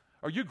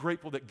 Are you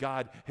grateful that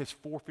God has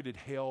forfeited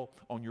hell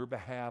on your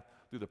behalf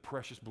through the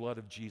precious blood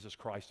of Jesus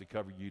Christ to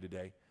cover you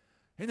today?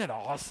 Isn't that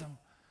awesome?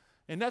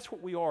 And that's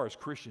what we are as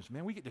Christians,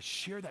 man. We get to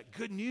share that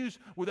good news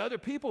with other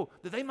people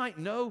that they might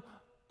know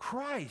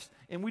Christ,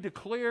 and we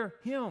declare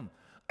Him.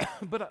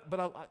 But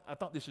I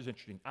thought this is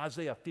interesting.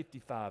 Isaiah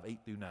 55, 8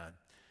 through 9.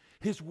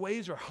 His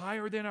ways are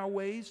higher than our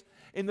ways,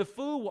 and the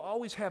fool will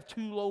always have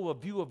too low a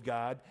view of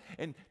God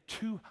and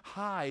too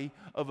high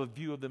of a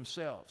view of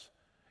themselves.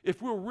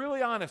 If we're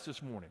really honest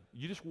this morning,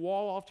 you just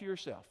wall off to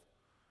yourself.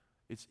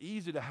 It's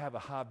easy to have a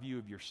high view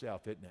of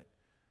yourself, isn't it?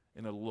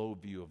 And a low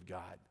view of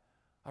God.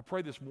 I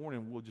pray this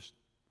morning we'll just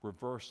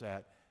reverse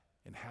that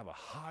and have a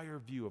higher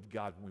view of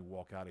God when we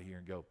walk out of here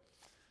and go,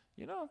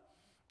 you know,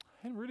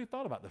 I hadn't really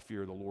thought about the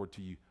fear of the Lord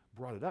till you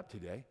brought it up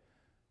today.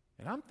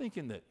 And I'm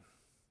thinking that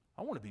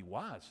I want to be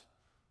wise.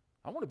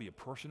 I want to be a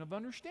person of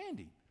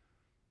understanding.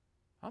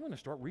 I'm going to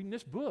start reading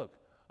this book.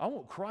 I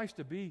want Christ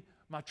to be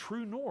my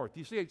true north.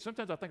 You see,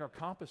 sometimes I think our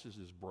compasses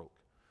is broke.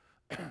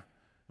 And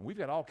we've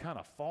got all kind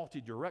of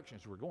faulty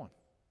directions we're going.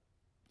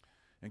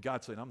 And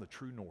God's saying, I'm the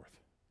true north.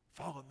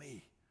 Follow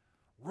me.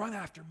 Run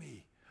after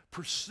me.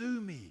 Pursue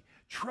me.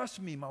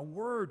 Trust me. My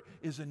word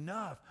is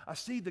enough. I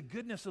see the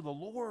goodness of the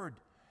Lord.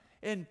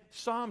 In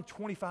Psalm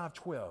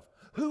 25:12,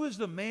 who is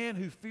the man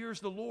who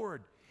fears the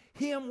Lord?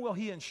 Him will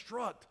He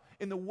instruct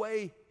in the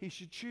way he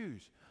should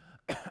choose.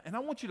 And I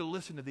want you to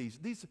listen to these.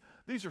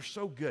 These are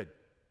so good.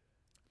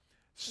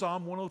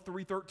 Psalm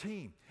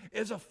 103:13.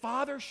 As a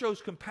father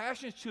shows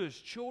compassion to his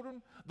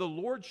children, the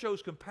Lord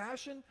shows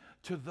compassion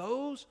to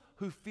those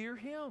who fear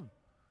Him.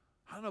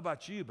 I don't know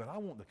about you, but I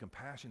want the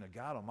compassion of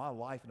God on my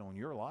life and on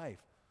your life.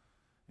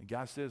 And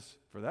God says,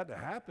 for that to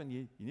happen,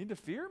 you need to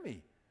fear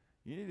me.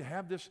 You need to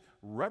have this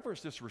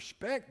reverence, this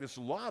respect, this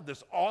love,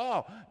 this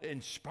awe,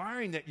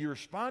 inspiring that you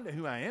respond to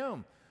who I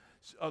am.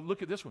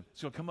 Look at this one.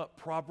 It's going to come up,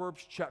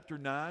 Proverbs chapter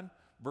 9,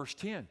 verse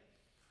 10.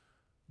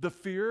 The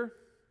fear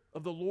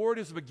of the Lord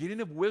is the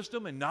beginning of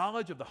wisdom, and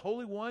knowledge of the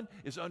Holy One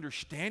is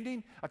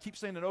understanding. I keep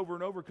saying it over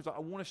and over because I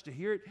want us to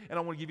hear it, and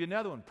I want to give you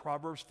another one,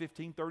 Proverbs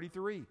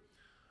 15:33.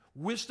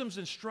 Wisdom's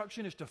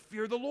instruction is to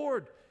fear the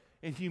Lord,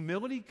 and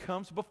humility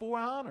comes before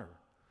honor.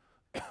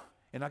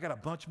 And I got a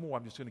bunch more.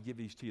 I'm just going to give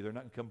these to you. They're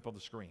not going to come up on the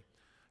screen.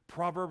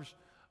 Proverbs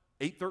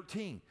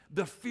 8:13.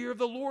 The fear of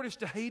the Lord is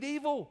to hate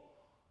evil.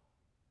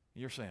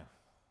 And you're saying,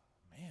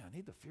 man, I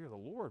need the fear of the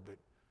Lord, but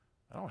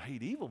I don't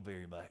hate evil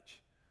very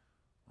much.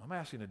 I'm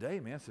asking today,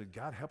 man, so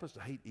God, help us to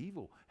hate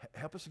evil.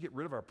 Help us to get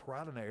rid of our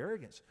pride and our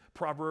arrogance.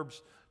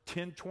 Proverbs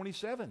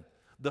 10:27.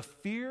 The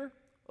fear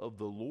of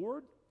the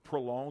Lord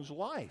prolongs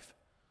life.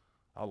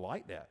 I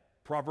like that.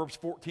 Proverbs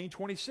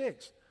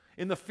 14:26.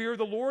 In the fear of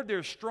the Lord,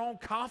 there's strong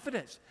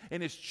confidence,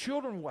 and his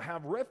children will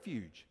have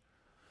refuge.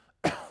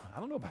 I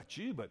don't know about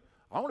you, but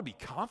I want to be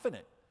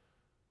confident.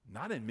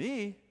 Not in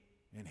me,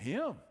 in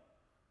him.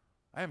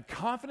 I am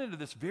confident of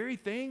this very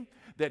thing,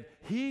 that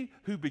he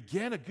who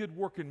began a good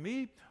work in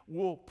me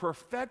will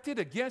perfect it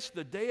against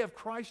the day of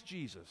Christ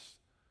Jesus.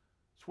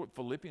 That's what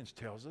Philippians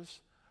tells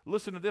us.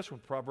 Listen to this one,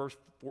 Proverbs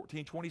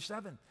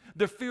 14:27.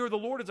 The fear of the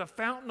Lord is a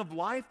fountain of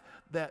life,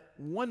 that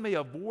one may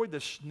avoid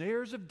the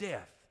snares of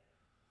death.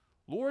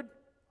 Lord,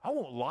 I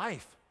want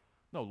life.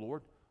 No,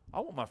 Lord, I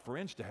want my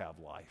friends to have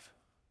life.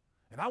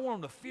 And I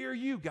want them to fear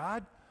you,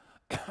 God.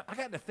 I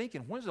got to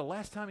thinking, when's the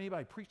last time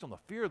anybody preached on the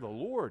fear of the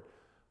Lord?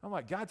 I'm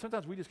like, God,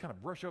 sometimes we just kind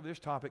of brush over this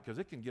topic because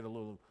it can get a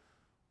little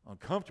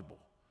uncomfortable.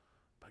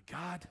 But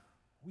God,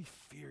 we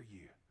fear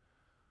you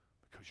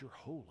because you're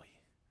holy.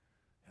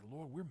 And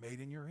Lord, we're made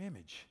in your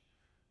image.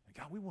 And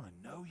God, we want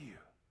to know you.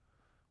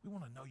 We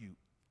want to know you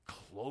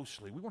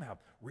closely. We want to have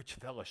rich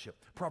fellowship.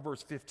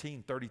 Proverbs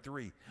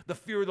 15:33. The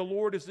fear of the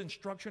Lord is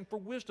instruction for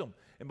wisdom,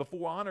 and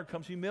before honor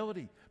comes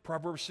humility.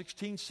 Proverbs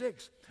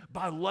 16:6.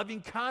 By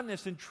loving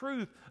kindness and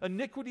truth,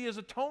 iniquity is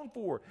atoned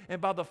for,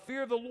 and by the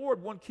fear of the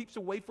Lord, one keeps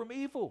away from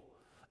evil.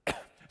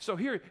 So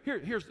here's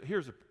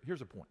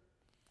a point.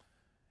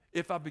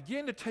 If I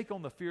begin to take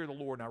on the fear of the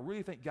Lord, and I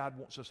really think God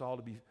wants us all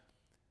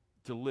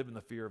to live in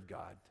the fear of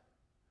God,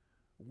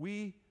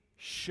 we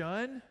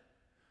shun,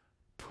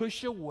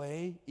 push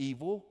away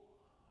evil,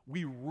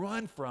 we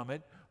run from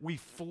it, we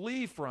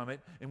flee from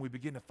it, and we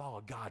begin to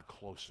follow God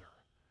closer.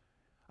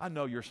 I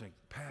know you're saying,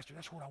 Pastor,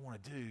 that's what I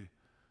want to do.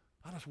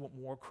 I just want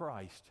more of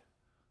Christ.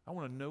 I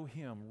want to know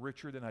him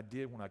richer than I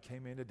did when I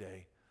came in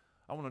today.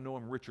 I want to know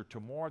him richer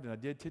tomorrow than I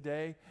did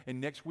today. And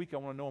next week, I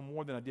want to know him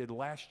more than I did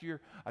last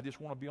year. I just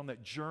want to be on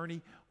that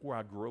journey where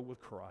I grow with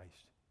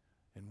Christ.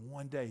 And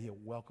one day, he'll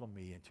welcome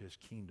me into his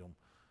kingdom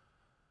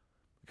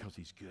because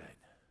he's good.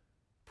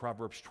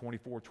 Proverbs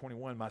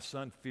 24:21, my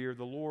son, fear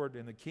the Lord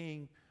and the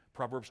king.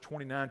 Proverbs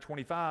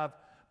 29:25,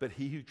 but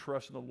he who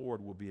trusts in the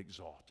Lord will be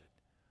exalted.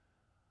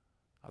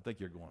 I think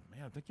you're going,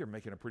 man, I think you're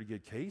making a pretty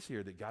good case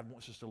here that God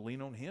wants us to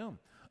lean on him.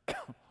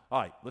 All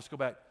right, let's go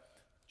back.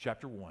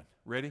 Chapter 1.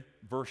 Ready?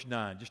 Verse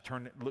 9. Just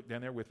look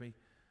down there with me.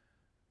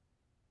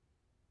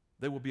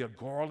 There will be a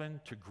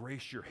garland to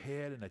grace your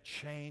head and a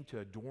chain to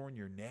adorn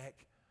your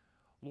neck.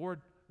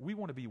 Lord, we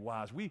want to be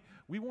wise. We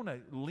want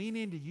to lean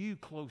into you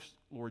close,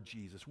 Lord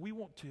Jesus. We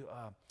want to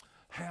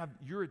have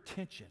your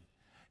attention.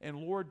 And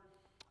Lord,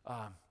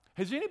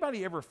 has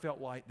anybody ever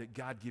felt like that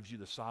God gives you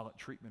the silent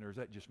treatment, or is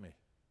that just me?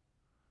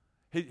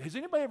 Has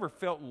anybody ever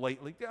felt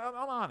lately, I'm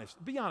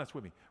honest, be honest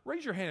with me.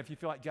 Raise your hand if you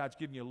feel like God's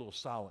giving you a little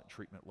silent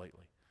treatment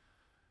lately.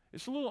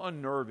 It's a little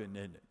unnerving,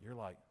 isn't it? You're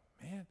like,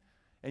 man.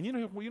 And you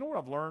know what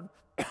I've learned?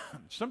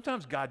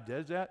 Sometimes God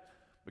does that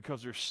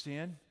because there's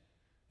sin,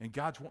 and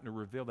God's wanting to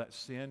reveal that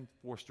sin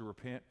for us to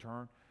repent,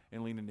 turn,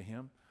 and lean into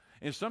him.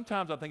 And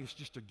sometimes I think it's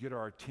just to get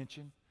our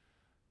attention,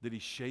 that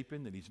he's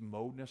shaping, that he's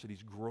molding us, that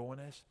he's growing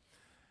us,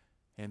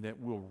 and that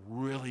we'll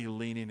really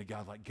lean into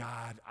God like,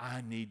 God,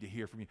 I need to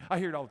hear from you. I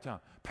hear it all the time.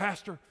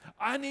 Pastor,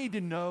 I need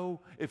to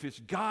know if it's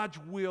God's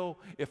will,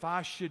 if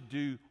I should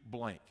do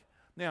blank.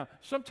 Now,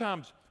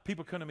 sometimes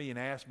people come to me and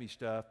ask me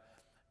stuff,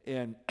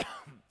 and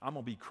I'm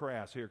going to be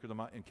crass here because I'm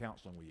not in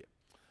counseling with you.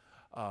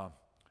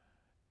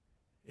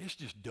 It's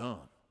just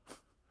dumb.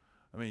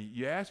 I mean,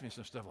 you ask me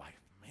some stuff like,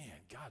 man,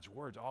 God's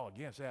word's all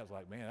against that. It's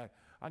like, man,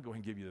 I can go ahead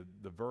and give you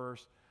the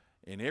verse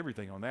and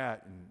everything on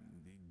that, and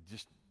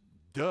just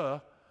duh.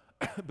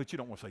 But you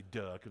don't want to say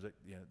duh because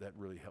that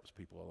really helps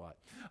people a lot.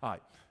 All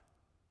right.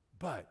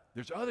 But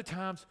there's other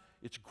times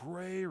it's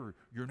gray or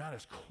you're not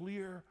as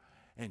clear,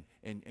 and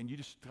you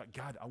just,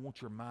 God, I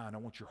want your mind, I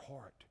want your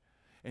heart.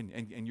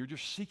 And you're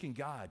just seeking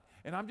God.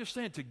 And I'm just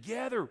saying,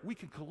 together we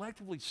can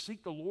collectively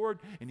seek the Lord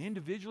and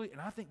individually,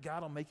 and I think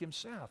God will make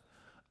himself.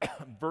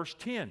 Verse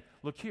 10,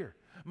 look here.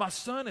 My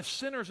son, if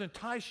sinners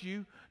entice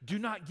you, do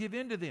not give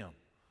in to them.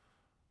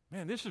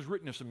 Man, this is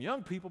written to some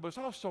young people, but it's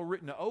also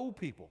written to old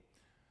people.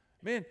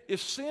 Man,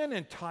 is sin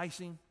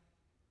enticing?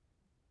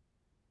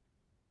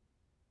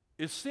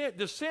 Does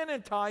sin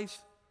entice?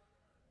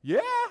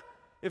 Yeah.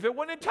 If it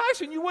wasn't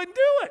enticing, you wouldn't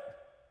do it.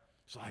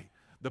 It's like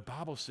the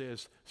Bible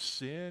says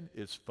sin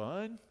is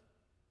fun.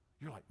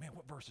 You're like, man,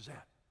 what verse is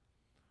that?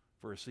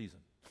 for a season.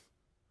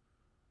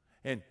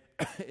 And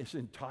it's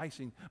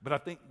enticing, but I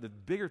think the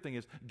bigger thing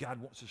is God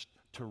wants us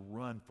to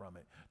run from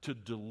it, to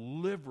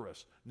deliver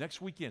us. Next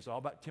weekend, it's all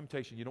about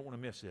temptation. You don't want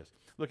to miss this.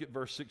 Look at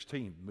verse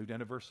 16. Move down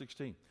to verse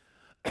 16.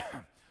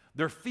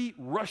 Their feet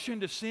rush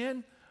into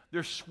sin.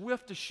 They're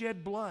swift to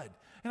shed blood.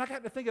 And I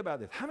got to think about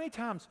this. How many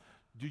times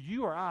do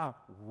you or I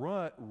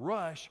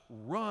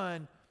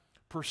run,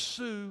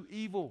 pursue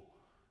evil?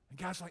 And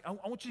God's like, I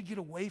want you to get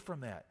away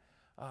from that.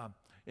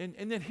 And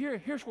then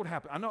here's what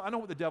happened. I know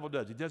what the devil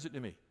does. He does it to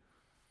me.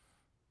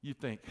 You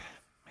think,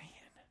 man,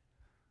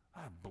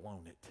 I've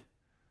blown it.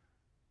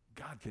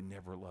 God can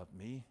never love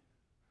me.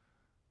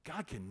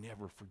 God can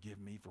never forgive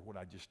me for what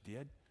I just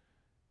did.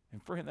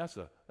 And friend, that's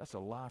a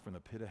lie from the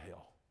pit of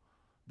hell.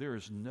 There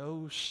is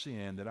no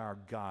sin that our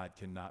God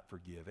cannot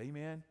forgive.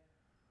 Amen?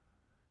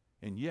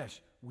 And yes,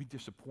 we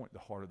disappoint the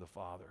heart of the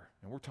Father.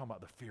 And we're talking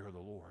about the fear of the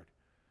Lord.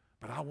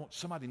 But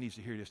somebody needs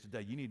to hear this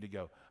today. You need to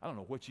go, I don't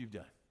know what you've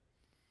done,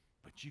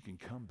 but you can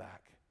come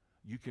back.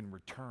 You can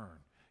return.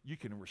 You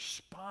can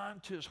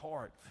respond to his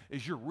heart.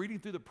 As you're reading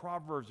through the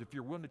Proverbs, if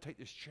you're willing to take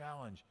this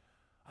challenge,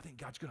 I think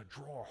God's going to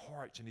draw our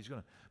hearts and he's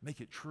going to make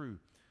it true.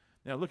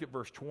 Now look at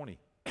verse 20.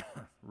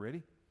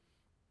 Ready?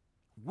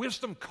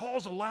 Wisdom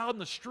calls aloud in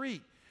the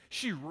street.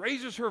 She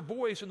raises her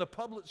voice in the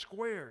public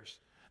squares.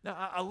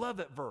 Now, I love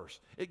that verse.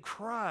 It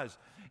cries.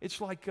 It's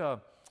like,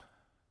 God's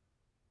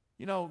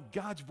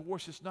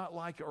voice is not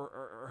like,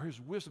 or his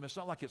wisdom, it's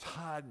not like it's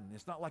hiding.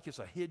 It's not like it's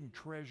a hidden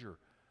treasure.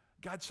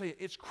 God say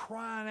it's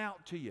crying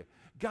out to you.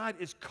 God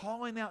is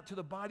calling out to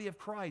the body of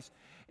Christ.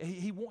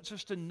 He wants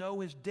us to know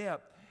his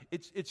depth.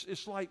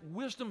 It's like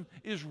wisdom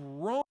is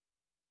roaming